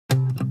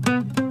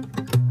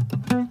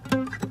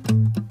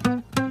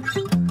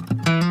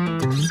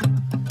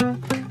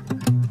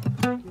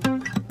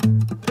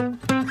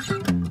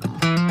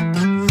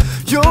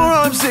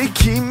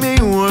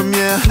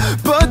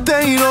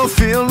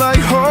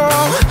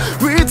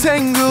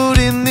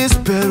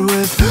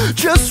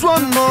just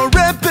one more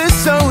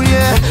episode,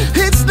 yeah.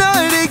 It's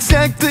not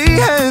exactly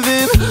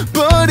heaven,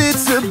 but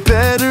it's a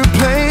better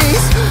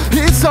place.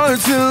 It's hard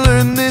to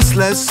learn this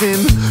lesson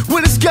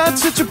when it's got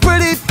such a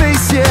pretty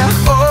face, yeah.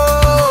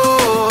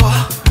 Oh,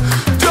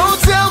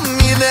 don't tell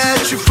me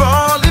that you're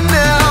falling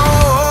now,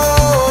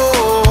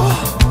 oh,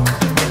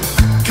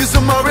 'cause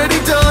I'm already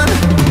done.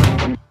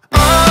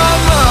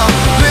 I'm a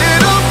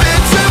little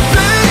bit too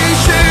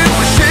patient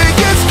when shit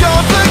gets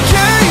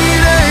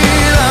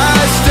complicated.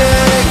 I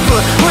stay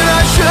put when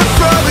I should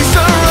probably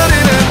start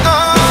running, and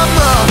I'm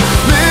a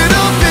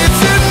little bit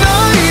too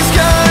nice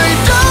guy.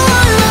 Don't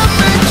wanna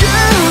make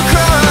you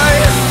cry.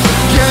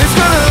 Yeah, it's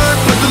gonna hurt,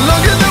 but the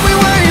longer that we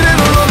wait,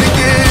 it'll only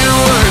get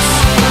worse.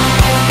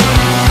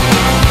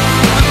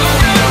 The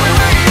longer that we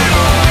wait,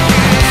 it'll only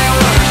get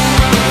worse.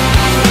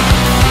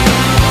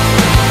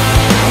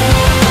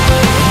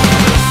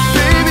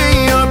 Baby,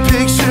 you're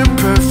picture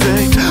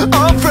perfect.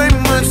 I'll pretty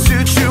much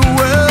suit you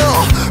well,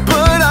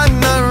 but I'm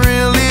not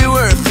really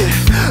worth it.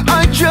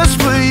 I just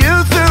put you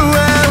through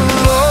hell.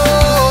 Oh,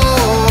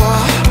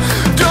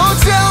 don't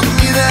tell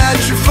me that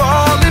you're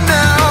falling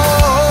now.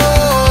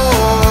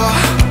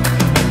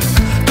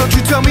 Don't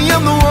you tell me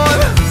I'm the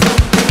one.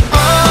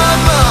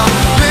 I'm a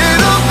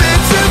little bit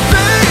too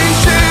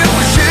patient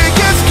when shit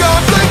gets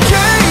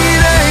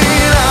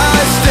complicated.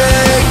 I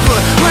stay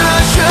put when I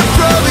should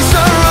probably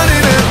start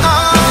running, and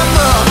I'm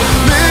a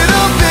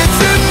little bit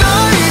too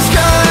nice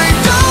guy.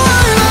 Don't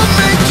wanna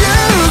make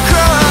you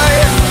cry.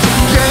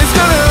 Yeah, it's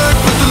gonna hurt,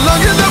 but the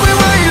longer that we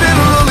wait,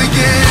 it'll only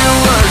get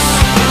worse.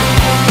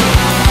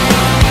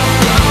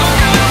 The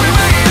longer that we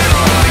wait,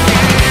 it'll only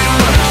get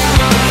worse.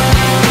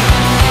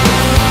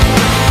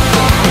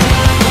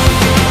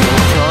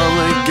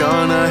 Probably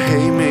gonna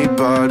hate me,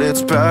 but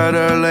it's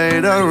better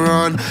later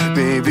on.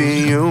 Maybe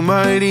you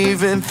might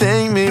even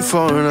thank me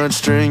for not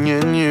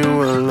stringing you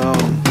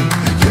along.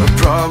 You're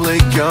probably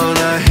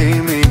gonna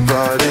hate me,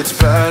 but it's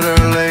better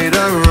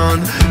later on.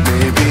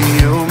 Maybe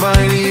you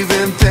might